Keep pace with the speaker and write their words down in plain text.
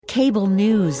Cable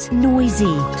news, noisy,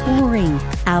 boring,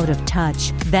 out of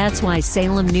touch. That's why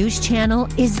Salem News Channel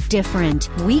is different.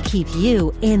 We keep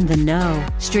you in the know.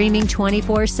 Streaming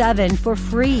 24/7 for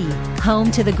free.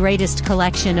 Home to the greatest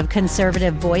collection of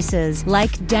conservative voices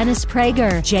like Dennis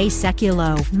Prager, Jay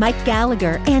Sekulow, Mike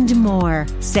Gallagher, and more.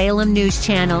 Salem News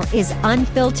Channel is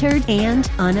unfiltered and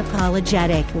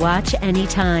unapologetic. Watch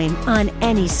anytime, on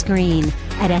any screen,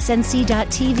 at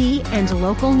snc.tv and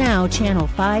Local Now Channel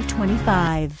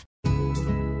 525.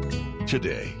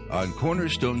 Today on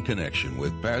Cornerstone Connection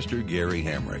with Pastor Gary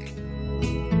Hamrick.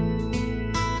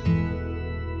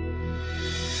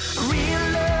 Real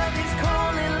love is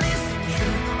calling, listen,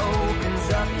 truth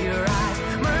opens up your eyes.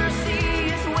 Mercy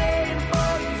is waiting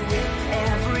for you with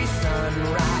every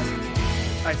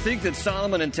sunrise. I think that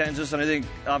Solomon intends us, and I think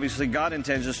obviously God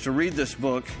intends us to read this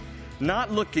book,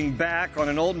 not looking back on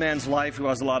an old man's life who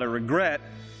has a lot of regret,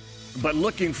 but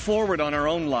looking forward on our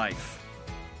own life.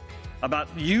 About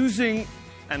using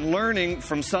and learning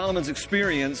from Solomon's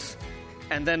experience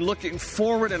and then looking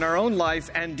forward in our own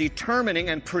life and determining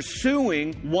and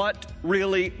pursuing what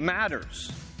really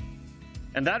matters.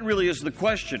 And that really is the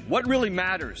question. What really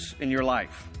matters in your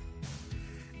life?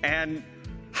 And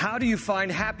how do you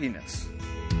find happiness?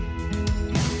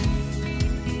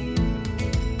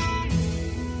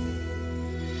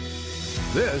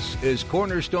 This is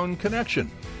Cornerstone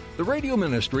Connection, the radio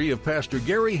ministry of Pastor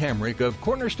Gary Hamrick of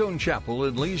Cornerstone Chapel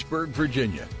in Leesburg,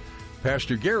 Virginia.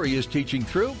 Pastor Gary is teaching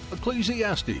through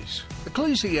Ecclesiastes.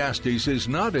 Ecclesiastes is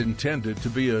not intended to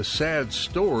be a sad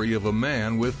story of a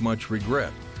man with much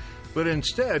regret, but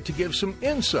instead to give some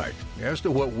insight as to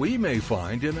what we may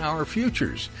find in our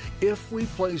futures if we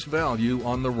place value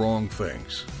on the wrong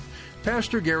things.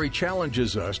 Pastor Gary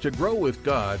challenges us to grow with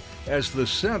God as the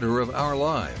center of our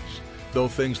lives. Though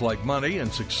things like money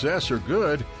and success are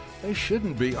good, they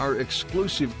shouldn't be our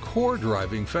exclusive core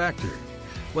driving factor.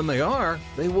 When they are,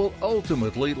 they will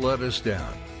ultimately let us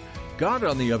down. God,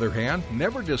 on the other hand,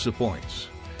 never disappoints.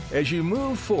 As you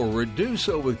move forward, do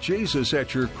so with Jesus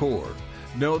at your core.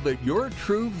 Know that your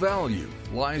true value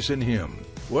lies in Him.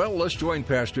 Well, let's join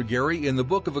Pastor Gary in the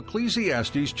book of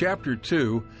Ecclesiastes, chapter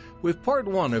 2, with part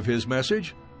 1 of his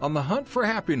message on the hunt for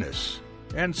happiness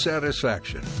and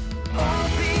satisfaction.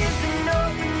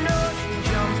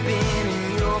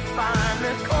 Find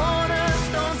the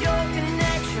cornerstones, your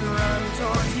connection, run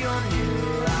towards your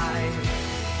new life.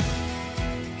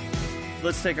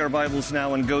 Let's take our Bibles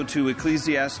now and go to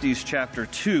Ecclesiastes chapter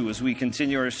 2 as we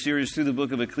continue our series through the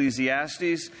book of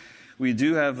Ecclesiastes. We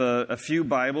do have a few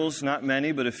Bibles, not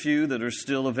many, but a few that are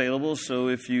still available. So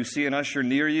if you see an usher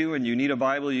near you and you need a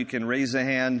Bible, you can raise a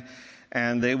hand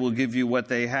and they will give you what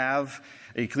they have.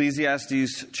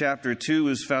 Ecclesiastes chapter 2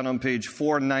 is found on page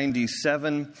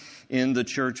 497 in the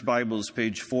church Bibles,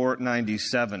 page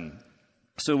 497.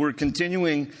 So we're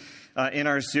continuing in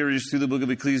our series through the book of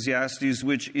Ecclesiastes,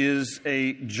 which is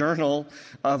a journal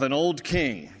of an old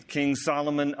king, King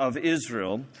Solomon of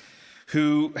Israel,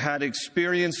 who had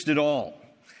experienced it all.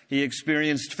 He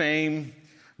experienced fame,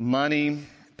 money,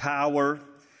 power,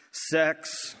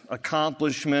 sex,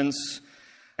 accomplishments,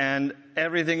 and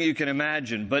everything you can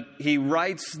imagine. But he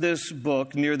writes this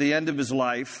book near the end of his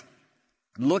life,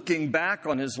 looking back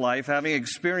on his life, having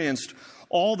experienced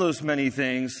all those many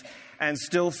things and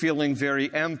still feeling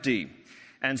very empty.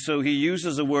 And so he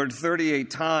uses a word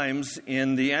 38 times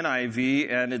in the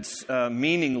NIV, and it's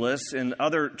meaningless. In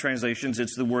other translations,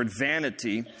 it's the word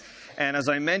vanity. And as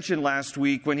I mentioned last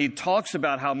week, when he talks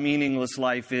about how meaningless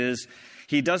life is,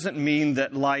 he doesn't mean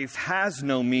that life has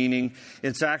no meaning.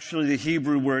 It's actually the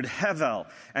Hebrew word hevel.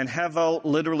 And hevel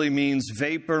literally means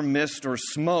vapor, mist, or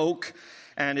smoke.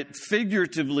 And it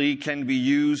figuratively can be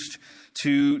used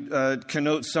to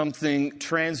connote something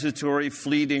transitory,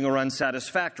 fleeting, or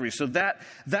unsatisfactory. So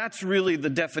that's really the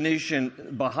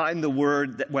definition behind the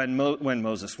word that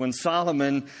when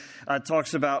Solomon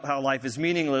talks about how life is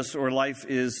meaningless or life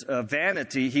is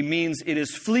vanity, he means it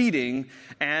is fleeting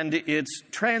and it's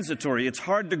transitory. It's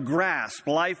hard to grasp.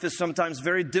 Life is sometimes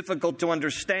very difficult to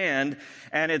understand,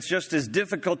 and it's just as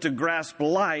difficult to grasp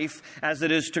life as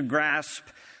it is to grasp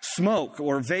smoke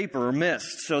or vapor or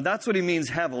mist. So that's what he means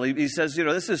heavily. He says,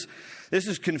 this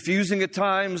is confusing at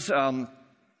times.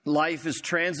 Life is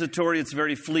transitory, it's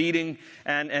very fleeting,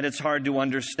 and it's hard to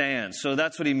understand. So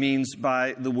that's what he means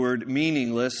by the word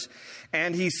meaningless.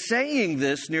 And he's saying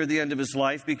this near the end of his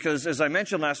life because, as I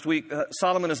mentioned last week,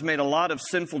 Solomon has made a lot of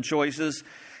sinful choices,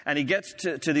 and he gets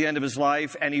to the end of his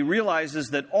life, and he realizes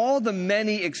that all the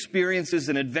many experiences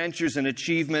and adventures and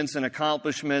achievements and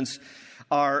accomplishments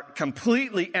are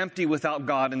completely empty without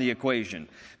God in the equation.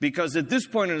 Because at this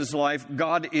point in his life,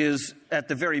 God is, at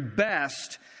the very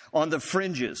best, on the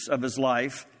fringes of his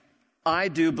life. I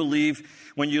do believe,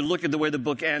 when you look at the way the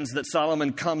book ends, that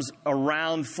Solomon comes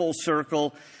around full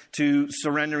circle to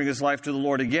surrendering his life to the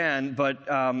Lord again. But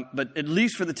at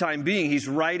least for the time being, he's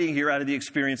writing here out of the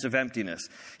experience of emptiness.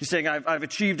 He's saying, I've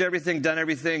achieved everything, done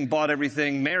everything, bought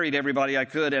everything, married everybody I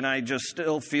could, and I just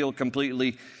still feel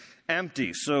completely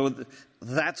empty. So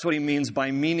that's what he means by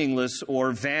meaningless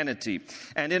or vanity.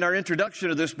 And in our introduction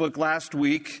to this book last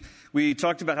week, we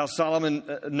talked about how Solomon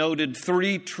noted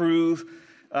three true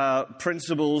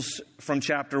principles from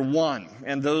chapter 1.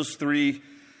 And those three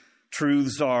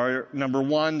truths are, number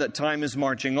one, that time is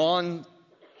marching on,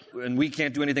 and we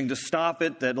can't do anything to stop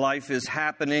it, that life is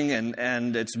happening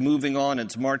and it's moving on,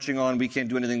 it's marching on, we can't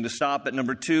do anything to stop it.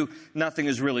 Number two, nothing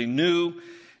is really new,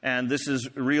 and this is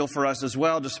real for us as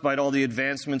well, despite all the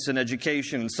advancements in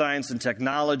education and science and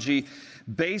technology.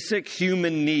 Basic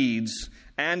human needs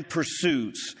and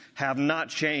pursuits have not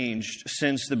changed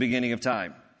since the beginning of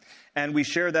time. And we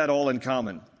share that all in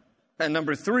common. And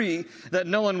number three, that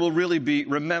no one will really be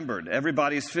remembered.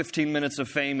 Everybody's 15 minutes of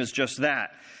fame is just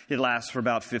that. It lasts for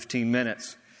about 15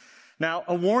 minutes. Now,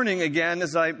 a warning again,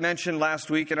 as I mentioned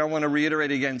last week, and I want to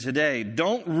reiterate again today.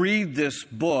 Don't read this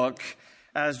book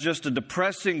as just a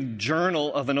depressing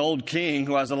journal of an old king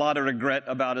who has a lot of regret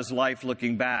about his life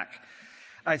looking back.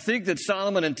 I think that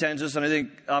Solomon intends us, and I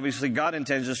think obviously God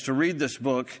intends us to read this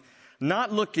book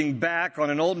not looking back on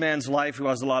an old man's life who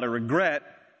has a lot of regret,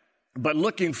 but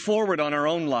looking forward on our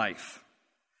own life,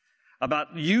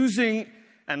 about using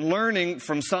and learning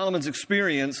from Solomon's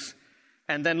experience,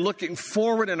 and then looking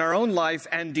forward in our own life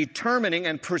and determining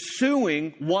and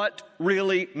pursuing what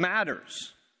really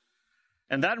matters.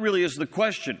 And that really is the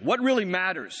question. What really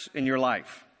matters in your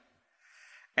life?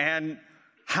 And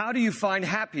how do you find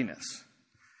happiness?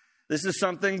 This is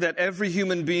something that every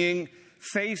human being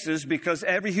faces, because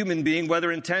every human being,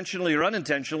 whether intentionally or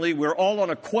unintentionally, we're all on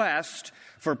a quest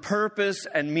for purpose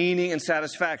and meaning and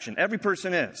satisfaction. Every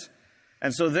person is.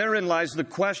 And so therein lies the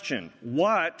question,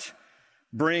 what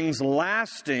brings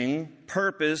lasting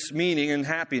purpose, meaning, and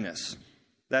happiness?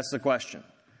 That's the question.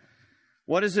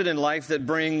 What is it in life that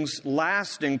brings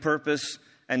lasting purpose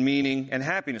and meaning and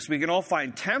happiness? We can all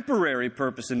find temporary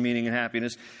purpose and meaning and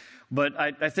happiness, but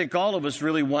I think all of us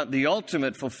really want the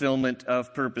ultimate fulfillment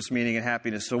of purpose, meaning, and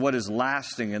happiness. So what is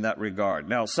lasting in that regard?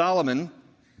 Now, Solomon,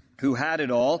 who had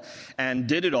it all and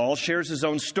did it all, shares his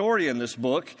own story in this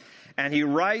book, and he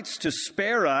writes to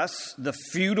spare us the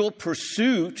futile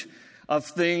pursuit of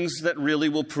things that really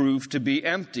will prove to be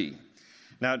empty.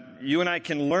 Now, you and I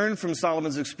can learn from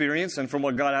Solomon's experience and from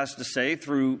what God has to say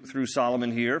through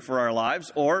Solomon here for our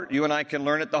lives, or you and I can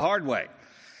learn it the hard way.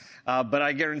 But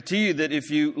I guarantee you that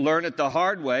if you learn it the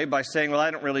hard way by saying, well,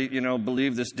 I don't really,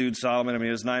 believe this dude Solomon. I mean,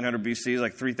 it was 900 BC,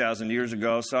 like 3,000 years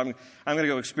ago, so I'm going to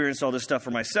go experience all this stuff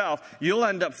for myself. You'll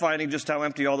end up finding just how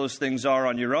empty all those things are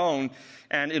on your own,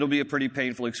 and it'll be a pretty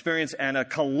painful experience and a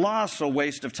colossal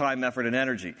waste of time, effort, and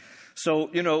energy. So,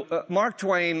 Mark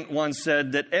Twain once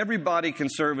said that everybody can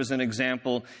serve as an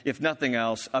example, if nothing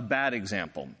else, a bad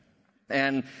example.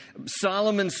 And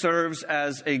Solomon serves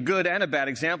as a good and a bad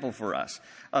example for us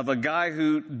of a guy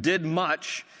who did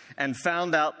much and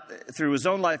found out through his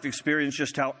own life experience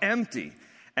just how empty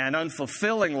and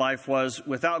unfulfilling life was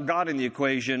without God in the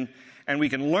equation. And we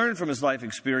can learn from his life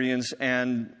experience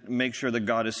and make sure that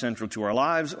God is central to our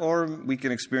lives, or we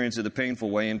can experience it the painful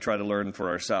way and try to learn for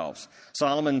ourselves.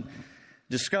 Solomon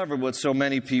discovered what so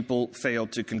many people fail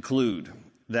to conclude,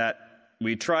 that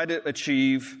we try to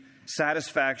achieve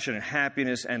satisfaction and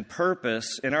happiness and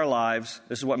purpose in our lives.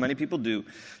 This is what many people do.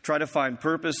 Try to find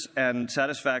purpose and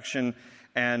satisfaction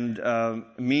and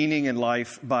meaning in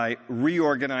life by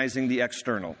reorganizing the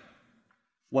external.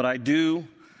 What I do,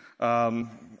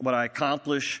 what I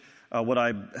accomplish, what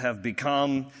I have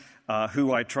become,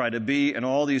 who I try to be, and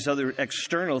all these other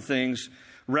external things,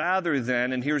 rather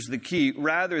than, and here's the key,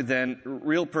 rather than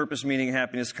real purpose, meaning, and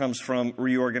happiness comes from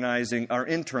reorganizing our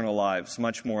internal lives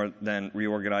much more than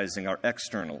reorganizing our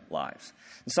external lives.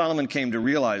 And Solomon came to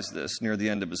realize this near the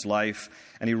end of his life,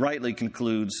 and he rightly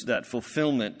concludes that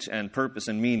fulfillment and purpose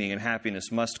and meaning and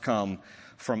happiness must come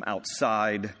from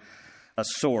outside a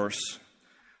source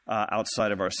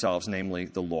outside of ourselves, namely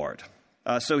the Lord.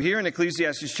 So here in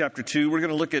Ecclesiastes chapter 2, we're going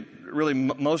to look at really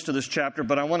most of this chapter,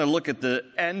 but I want to look at the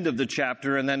end of the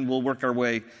chapter, and then we'll work our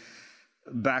way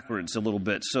backwards a little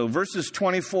bit. So verses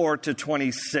 24 to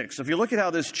 26. So if you look at how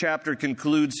this chapter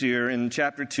concludes here in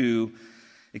chapter 2,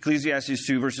 Ecclesiastes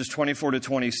 2, verses 24 to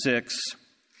 26,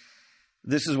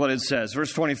 this is what it says.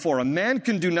 Verse 24, a man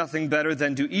can do nothing better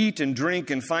than to eat and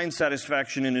drink and find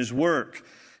satisfaction in his work.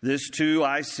 This too,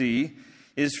 I see,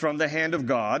 is from the hand of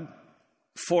God.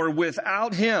 For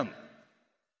without him,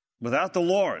 without the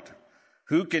Lord,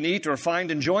 who can eat or find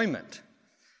enjoyment?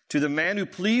 To the man who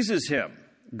pleases him,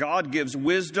 God gives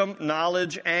wisdom,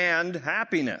 knowledge, and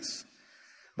happiness.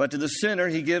 But to the sinner,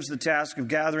 he gives the task of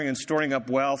gathering and storing up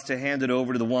wealth to hand it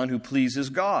over to the one who pleases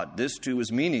God. This too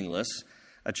is meaningless,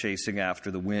 a chasing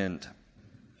after the wind.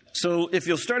 So if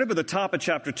you'll start up at the top of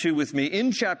chapter 2 with me,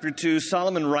 in chapter 2,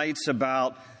 Solomon writes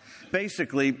about,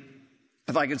 basically,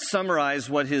 if I could summarize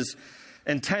what his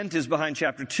intent is behind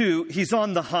chapter 2, he's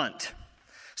on the hunt.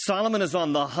 Solomon is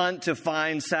on the hunt to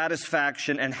find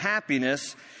satisfaction and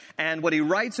happiness. And what he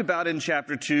writes about in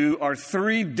chapter 2 are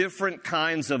 3 different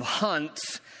kinds of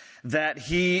hunts that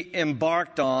he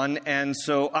embarked on. And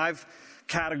so I've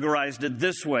categorized it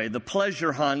this way: the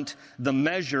pleasure hunt, the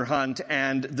measure hunt,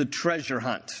 and the treasure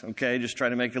hunt. Okay, just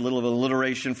trying to make a little of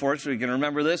alliteration for it so we can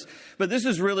remember this. But this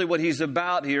is really what he's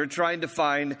about here, trying to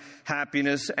find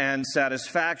happiness and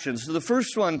satisfaction. So the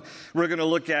first one we're going to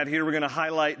look at here, we're going to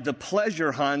highlight the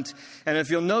pleasure hunt. And if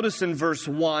you'll notice in verse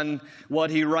 1, what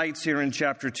he writes here in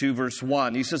chapter 2, verse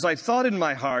 1, he says, I thought in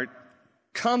my heart,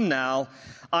 come now,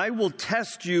 I will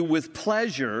test you with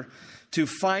pleasure to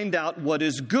find out what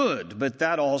is good, but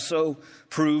that also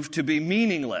proved to be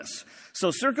meaningless.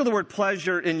 So circle the word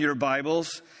pleasure in your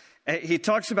Bibles. He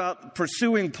talks about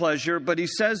pursuing pleasure, but he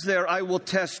says there, I will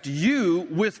test you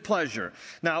with pleasure.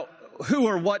 Now, who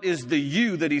or what is the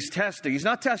you that he's testing? He's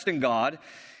not testing God.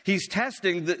 He's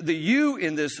testing, the you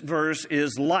in this verse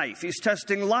is life. He's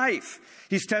testing life.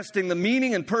 He's testing the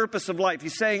meaning and purpose of life.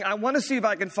 He's saying, I want to see if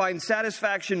I can find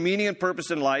satisfaction, meaning, and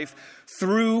purpose in life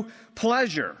through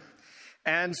pleasure.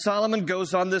 And Solomon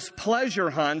goes on this pleasure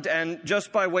hunt, and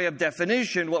just by way of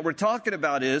definition, what we're talking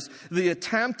about is the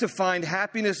attempt to find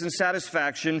happiness and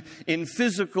satisfaction in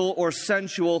physical or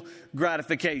sensual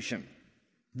gratification.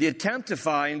 The attempt to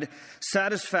find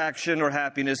satisfaction or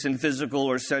happiness in physical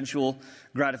or sensual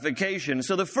gratification.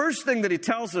 So the first thing that he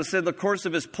tells us in the course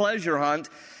of his pleasure hunt,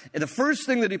 and the first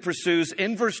thing that he pursues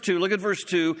in verse 2, look at verse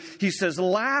 2, he says,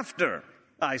 laughter,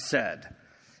 I said,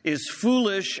 is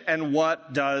foolish, and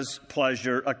what does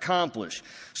pleasure accomplish?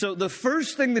 So the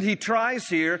first thing that he tries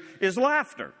here is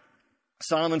laughter.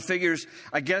 Solomon figures,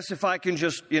 I guess if I can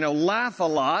just, laugh a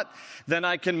lot, then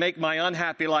I can make my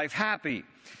unhappy life happy.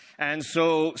 And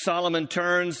so Solomon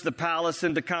turns the palace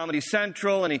into Comedy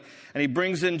Central, and he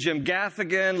brings in Jim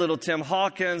Gaffigan, little Tim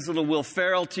Hawkins, little Will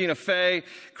Ferrell, Tina Fey.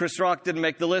 Chris Rock didn't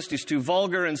make the list. He's too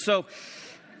vulgar. And so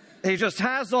he just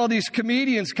has all these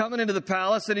comedians coming into the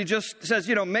palace, and he just says,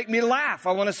 make me laugh.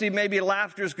 I want to see maybe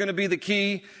laughter is going to be the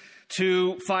key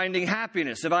to finding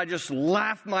happiness. If I just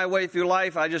laugh my way through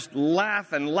life, I just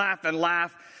laugh and laugh and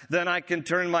laugh, then I can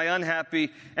turn my unhappy,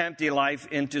 empty life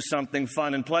into something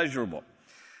fun and pleasurable.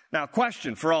 Now,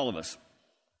 question for all of us,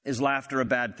 is laughter a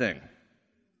bad thing?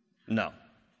 No.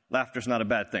 Laughter's not a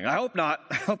bad thing. I hope not.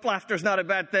 I hope laughter's not a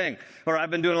bad thing, or I've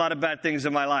been doing a lot of bad things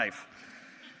in my life.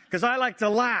 Because I like to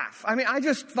laugh. I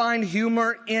just find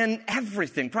humor in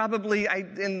everything. Probably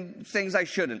in things I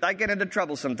shouldn't. I get into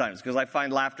trouble sometimes because I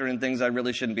find laughter in things I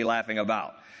really shouldn't be laughing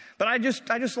about. But I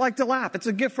just like to laugh. It's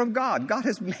a gift from God. God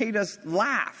has made us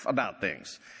laugh about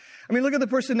things. Look at the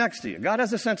person next to you. God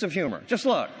has a sense of humor. Just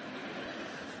look.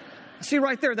 See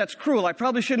right there, that's cruel. I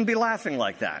probably shouldn't be laughing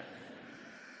like that.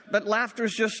 But laughter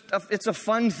is it's a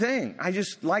fun thing. I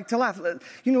just like to laugh.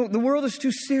 The world is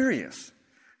too serious.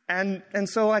 And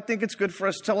so I think it's good for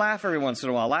us to laugh every once in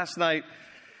a while. Last night,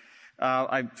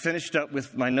 I finished up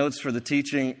with my notes for the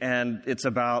teaching, and it's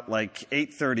about like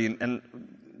 8:30. And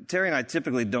Terry and I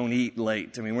typically don't eat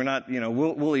late. We're not,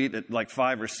 we'll eat at like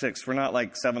 5 or 6. We're not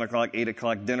like 7 o'clock, 8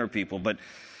 o'clock dinner people. But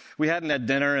we hadn't had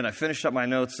dinner, and I finished up my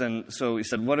notes, and so he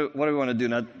said, what do we want to do?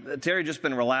 Now, Terry just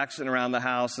been relaxing around the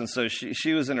house, and so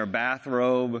she was in her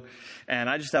bathrobe, and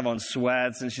I just have on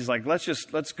sweats, and she's like,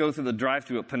 let's go through the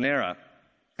drive-thru at Panera.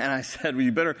 And I said, well,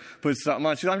 you better put something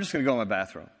on. She said, I'm just going to go in my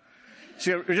bathroom. She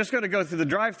said, we're just going to go through the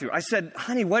drive-thru. I said,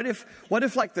 honey, what if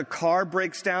like the car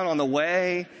breaks down on the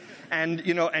way and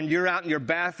you're out in your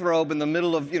bathrobe in the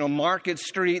middle of, Market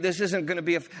Street? This isn't going to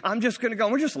be I'm just going to go.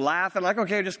 And we're just laughing like,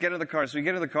 okay, just get in the car. So we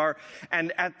get in the car,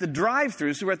 and at the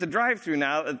drive-thru, so we're at the drive-thru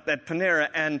now at Panera,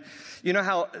 and you know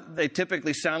how they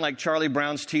typically sound like Charlie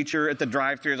Brown's teacher at the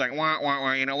drive-thru. It's like, wah, wah,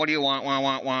 wah, what do you want, wah,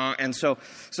 wah, wah. And so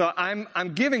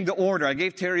I'm giving the order. I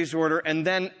gave Terry's order, and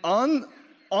then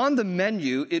on the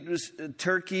menu, it was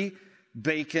turkey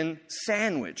bacon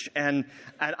sandwich. And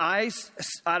I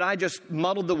just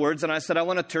muddled the words, and I said, I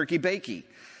want a turkey bakey.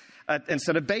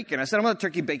 instead of bacon. I said, I want a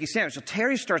turkey bacon sandwich. So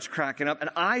Terry starts cracking up, and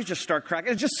I just start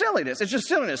cracking. It's just silliness. It's just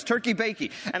silliness, turkey bacon.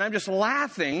 And I'm just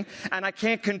laughing, and I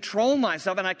can't control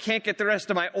myself, and I can't get the rest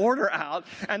of my order out.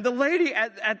 And the lady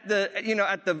at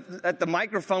the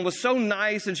microphone was so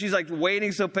nice, and she's like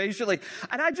waiting so patiently.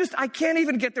 And I can't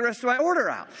even get the rest of my order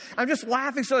out. I'm just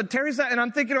laughing. So Terry's and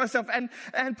I'm thinking to myself,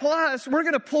 and plus, we're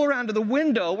going to pull around to the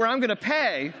window where I'm going to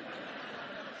pay.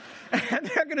 And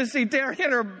they're going to see Terry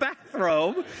in her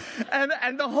bathrobe.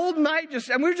 And the whole night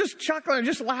and we were just chuckling and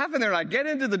just laughing there. And I get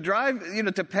into the drive,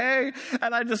 to pay.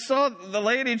 And I just saw the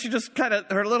lady, and she just kind of,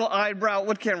 her little eyebrow,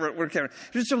 what camera?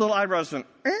 Just her little eyebrows went,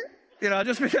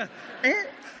 just because,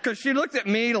 because she looked at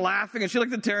me laughing, and she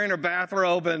looked at Terry in her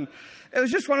bathrobe, and it was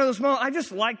just one of those moments. I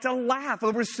just like to laugh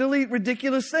over silly,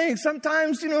 ridiculous things.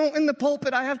 Sometimes, in the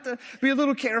pulpit, I have to be a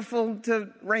little careful to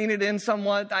rein it in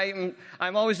somewhat. I'm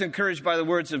always encouraged by the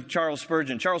words of Charles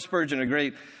Spurgeon. Charles Spurgeon, a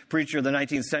great preacher of the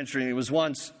 19th century, he was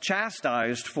once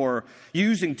chastised for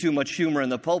using too much humor in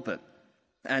the pulpit.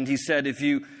 And he said, if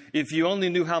you only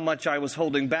knew how much I was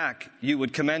holding back, you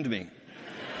would commend me.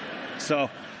 So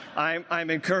I'm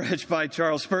encouraged by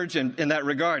Charles Spurgeon in that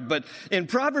regard. But in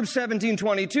Proverbs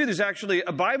 17:22, there's actually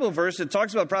a Bible verse that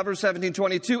talks about Proverbs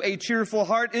 17:22, a cheerful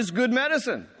heart is good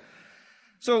medicine.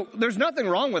 So there's nothing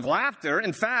wrong with laughter.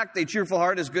 In fact, a cheerful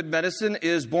heart is good medicine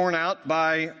is borne out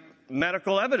by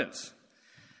medical evidence.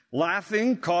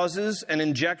 Laughing causes an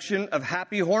injection of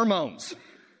happy hormones.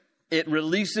 It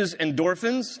releases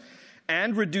endorphins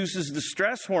and reduces the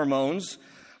stress hormones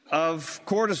of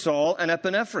cortisol and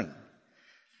epinephrine.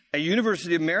 A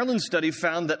University of Maryland study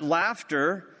found that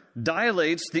laughter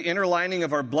dilates the inner lining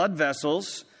of our blood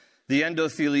vessels, the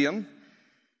endothelium,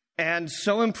 and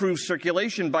so improves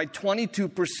circulation by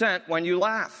 22% when you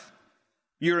laugh.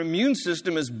 Your immune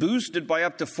system is boosted by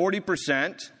up to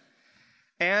 40%.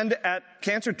 And at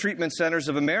Cancer Treatment Centers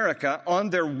of America, on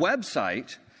their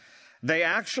website, they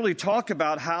actually talk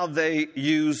about how they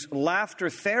use laughter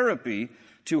therapy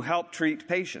to help treat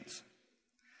patients.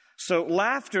 So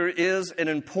laughter is an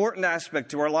important aspect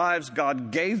to our lives.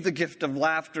 God gave the gift of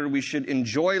laughter. We should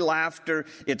enjoy laughter.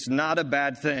 It's not a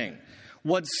bad thing.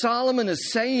 What Solomon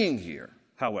is saying here,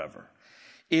 however,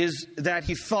 is that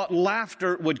he thought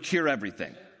laughter would cure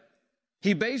everything.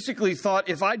 He basically thought,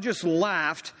 if I just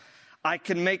laughed, I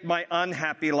can make my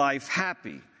unhappy life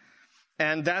happy.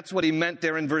 And that's what he meant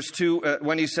there in verse 2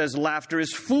 when he says laughter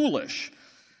is foolish,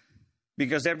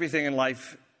 because everything in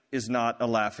life is not a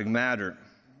laughing matter.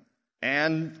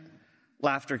 And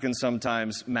laughter can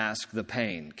sometimes mask the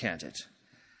pain, can't it?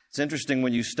 It's interesting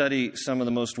when you study some of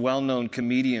the most well-known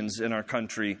comedians in our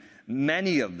country,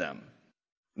 many of them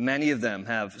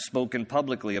have spoken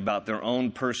publicly about their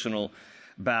own personal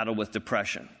battle with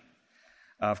depression.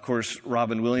 Of course,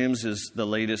 Robin Williams is the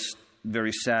latest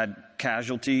very sad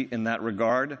casualty in that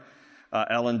regard.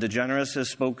 Ellen DeGeneres has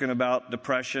spoken about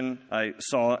depression. I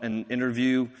saw an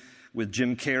interview with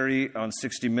Jim Carrey on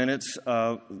 60 Minutes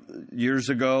years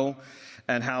ago,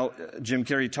 and how Jim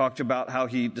Carrey talked about how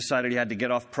he decided he had to get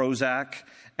off Prozac,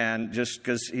 and just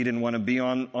because he didn't want to be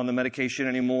on the medication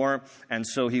anymore. And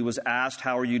so he was asked,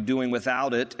 how are you doing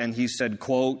without it? And he said,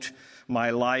 quote, my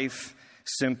life,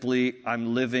 simply,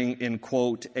 I'm living in,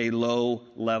 quote, a low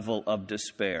level of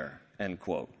despair, end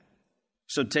quote.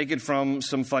 So take it from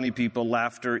some funny people,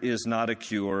 laughter is not a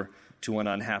cure to an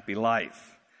unhappy life.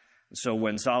 So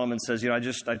when Solomon says,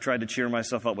 I tried to cheer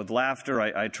myself up with laughter,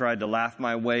 I tried to laugh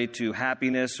my way to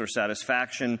happiness or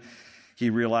satisfaction, he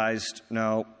realized,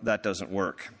 no, that doesn't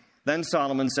work. Then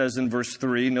Solomon says in verse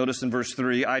 3, notice in verse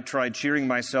 3, I tried cheering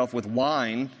myself with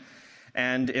wine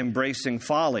and embracing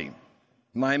folly.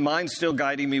 My mind still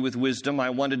guiding me with wisdom, I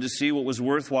wanted to see what was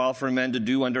worthwhile for men to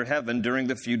do under heaven during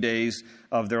the few days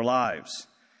of their lives.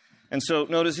 And so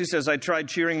notice he says, I tried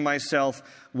cheering myself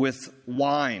with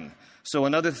wine. So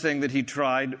another thing that he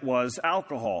tried was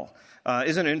alcohol.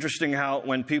 Isn't it interesting how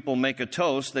when people make a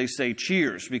toast, they say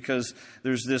cheers, because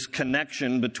there's this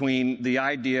connection between the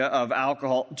idea of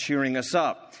alcohol cheering us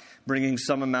up, bringing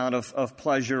some amount of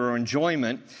pleasure or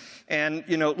enjoyment. And,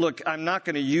 look, I'm not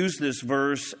going to use this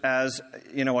verse as,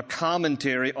 a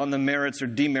commentary on the merits or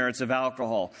demerits of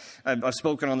alcohol. I've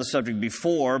spoken on the subject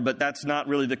before, but that's not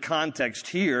really the context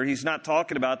here. He's not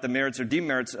talking about the merits or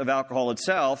demerits of alcohol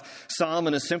itself.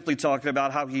 Solomon is simply talking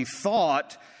about how he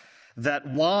thought that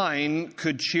wine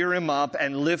could cheer him up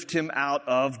and lift him out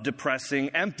of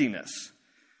depressing emptiness.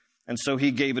 And so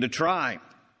he gave it a try.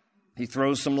 He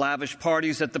throws some lavish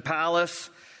parties at the palace.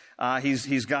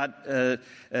 He's got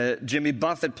Jimmy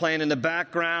Buffett playing in the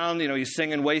background. He's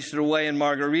singing Wasted Away in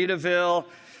Margaritaville.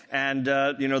 and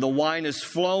the wine is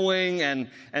flowing, and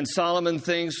Solomon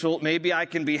thinks, well, maybe I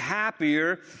can be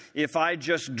happier if I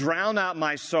just drown out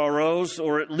my sorrows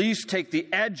or at least take the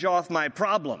edge off my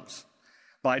problems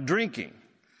by drinking.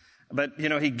 But,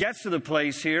 he gets to the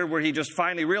place here where he just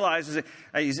finally realizes that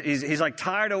he's like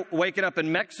tired of waking up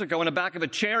in Mexico in the back of a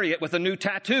chariot with a new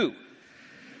tattoo.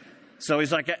 So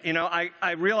he's like,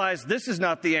 I realize this is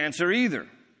not the answer either.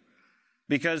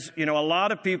 Because, a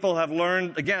lot of people have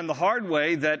learned, again, the hard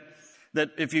way that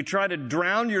if you try to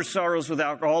drown your sorrows with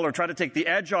alcohol or try to take the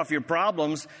edge off your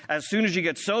problems, as soon as you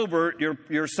get sober,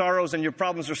 your sorrows and your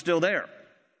problems are still there.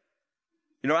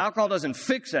 Alcohol doesn't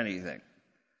fix anything.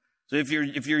 So if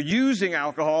you're using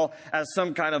alcohol as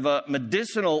some kind of a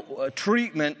medicinal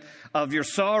treatment of your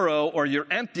sorrow or your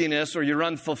emptiness or your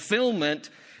unfulfillment,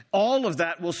 all of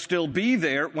that will still be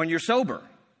there when you're sober.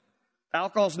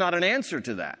 Alcohol's not an answer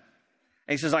to that.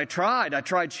 And he says, I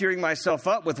tried cheering myself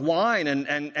up with wine,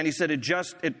 and he said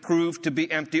it proved to be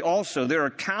empty also. There are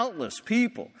countless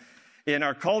people in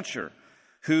our culture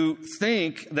who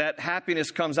think that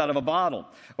happiness comes out of a bottle,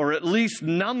 or at least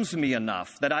numbs me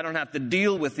enough that I don't have to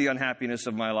deal with the unhappiness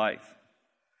of my life.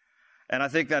 And I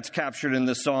think that's captured in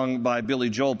this song by Billy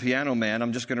Joel, Piano Man.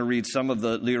 I'm just going to read some of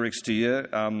the lyrics to you.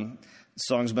 The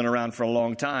song's been around for a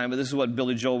long time, but this is what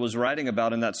Billy Joel was writing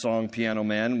about in that song, Piano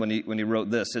Man, when he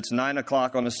wrote this. It's 9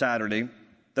 o'clock on a Saturday.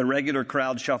 The regular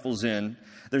crowd shuffles in.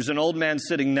 There's an old man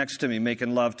sitting next to me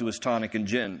making love to his tonic and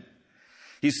gin.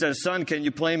 He says, son, can you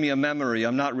play me a memory?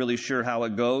 I'm not really sure how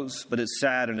it goes, but it's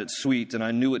sad and it's sweet, and I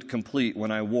knew it complete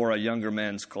when I wore a younger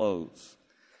man's clothes.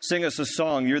 Sing us a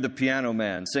song, you're the piano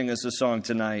man. Sing us a song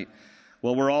tonight.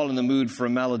 Well, we're all in the mood for a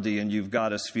melody, and you've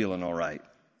got us feeling all right.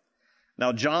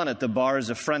 Now, John at the bar is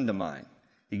a friend of mine.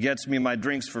 He gets me my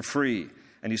drinks for free,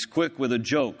 and he's quick with a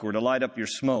joke or to light up your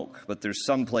smoke, but there's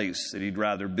some place that he'd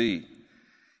rather be.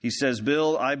 He says,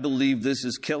 Bill, I believe this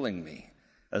is killing me,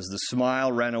 as the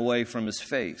smile ran away from his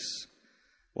face.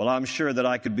 Well, I'm sure that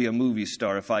I could be a movie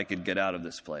star if I could get out of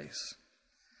this place.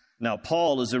 Now,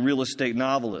 Paul is a real estate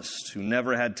novelist who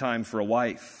never had time for a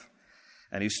wife,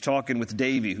 and he's talking with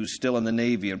Davy, who's still in the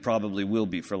Navy and probably will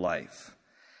be for life.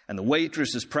 And the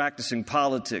waitress is practicing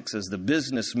politics as the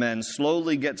businessmen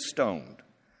slowly get stoned.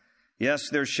 Yes,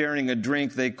 they're sharing a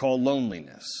drink they call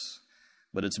loneliness,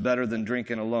 but it's better than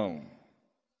drinking alone.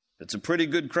 It's a pretty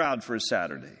good crowd for a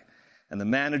Saturday. And the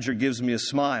manager gives me a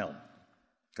smile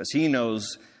because he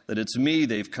knows that it's me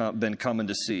they've been coming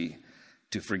to see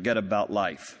to forget about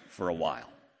life for a while.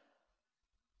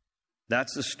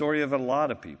 That's the story of a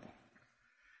lot of people.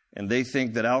 And they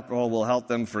think that alcohol will help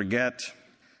them forget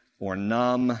or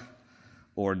numb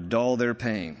or dull their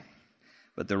pain.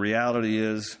 But the reality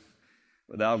is,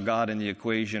 without God in the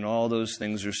equation, all those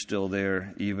things are still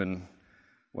there even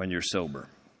when you're sober.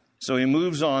 So he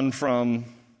moves on from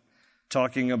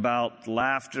talking about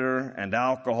laughter and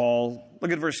alcohol.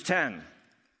 Look at verse 10.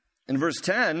 In verse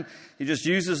 10, he just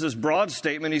uses this broad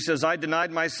statement. He says, I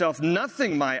denied myself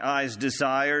nothing my eyes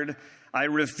desired. I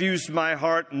refused my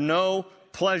heart no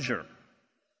pleasure.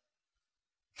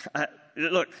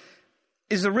 Look,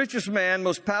 he's the richest man,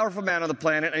 most powerful man on the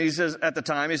planet, and he says at the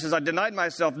time, I denied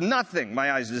myself nothing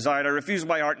my eyes desired. I refused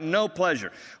my heart no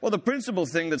pleasure. Well, the principal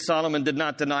thing that Solomon did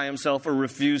not deny himself or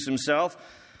refuse himself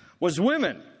was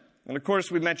women. And of course,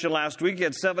 we mentioned last week he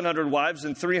had 700 wives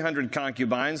and 300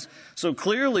 concubines. So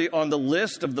clearly on the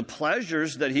list of the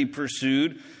pleasures that he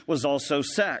pursued was also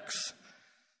sex.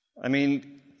 I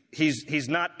mean, he's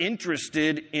not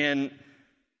interested in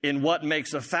what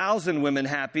makes 1,000 women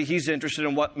happy. He's interested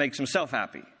in what makes himself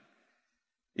happy.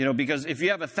 Because if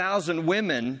you have 1,000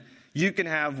 women, you can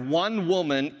have one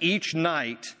woman each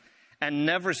night and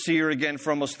never see her again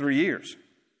for almost 3 years.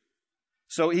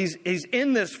 So he's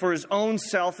in this for his own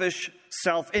selfish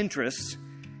self-interests,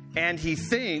 and he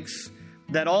thinks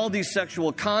that all these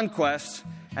sexual conquests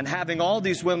and having all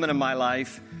these women in my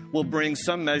life will bring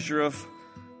some measure of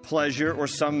pleasure or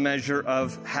some measure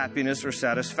of happiness or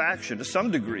satisfaction. To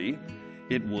some degree,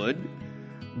 it would,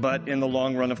 but in the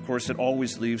long run, of course, it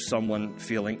always leaves someone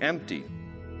feeling empty.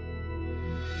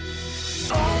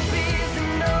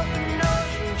 Open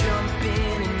ocean, jump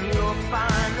in and you'll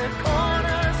find the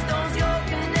cornerstone's your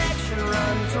connection.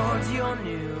 Run towards your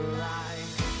new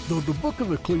life. Though the book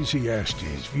of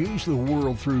Ecclesiastes views the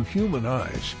world through human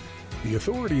eyes, the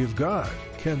authority of God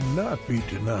cannot be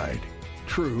denied.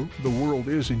 True, the world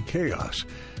is in chaos,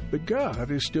 but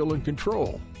God is still in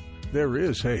control. There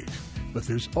is hate, but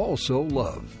there's also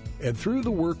love. And through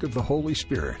the work of the Holy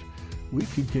Spirit, we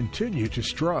can continue to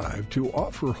strive to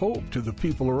offer hope to the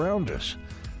people around us.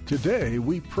 Today,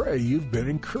 we pray you've been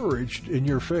encouraged in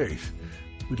your faith.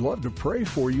 We'd love to pray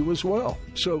for you as well.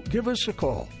 So give us a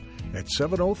call. at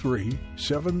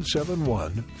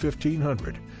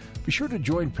 703-771-1500. Be sure to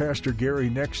join Pastor Gary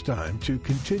next time to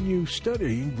continue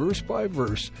studying verse by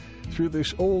verse through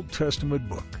this Old Testament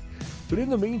book. But in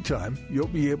the meantime, you'll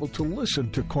be able to listen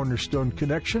to Cornerstone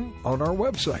Connection on our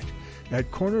website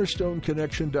at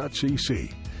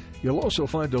cornerstoneconnection.cc. You'll also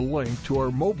find a link to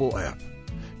our mobile app.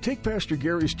 Take Pastor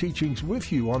Gary's teachings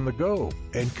with you on the go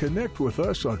and connect with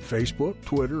us on Facebook,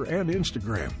 Twitter, and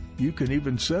Instagram. You can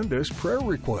even send us prayer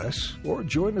requests or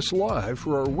join us live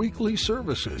for our weekly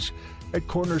services at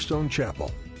Cornerstone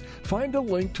Chapel. Find a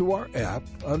link to our app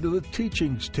under the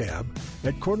Teachings tab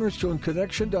at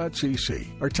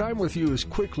cornerstoneconnection.cc. Our time with you is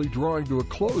quickly drawing to a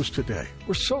close today.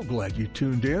 We're so glad you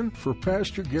tuned in for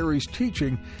Pastor Gary's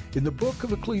teaching in the book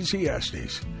of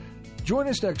Ecclesiastes. Join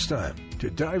us next time to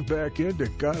dive back into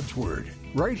God's Word,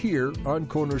 right here on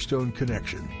Cornerstone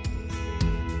Connection.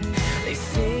 They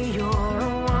say you're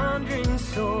a wandering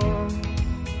soul,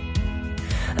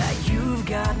 that you've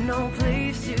got no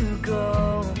place to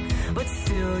go, but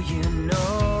still you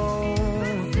know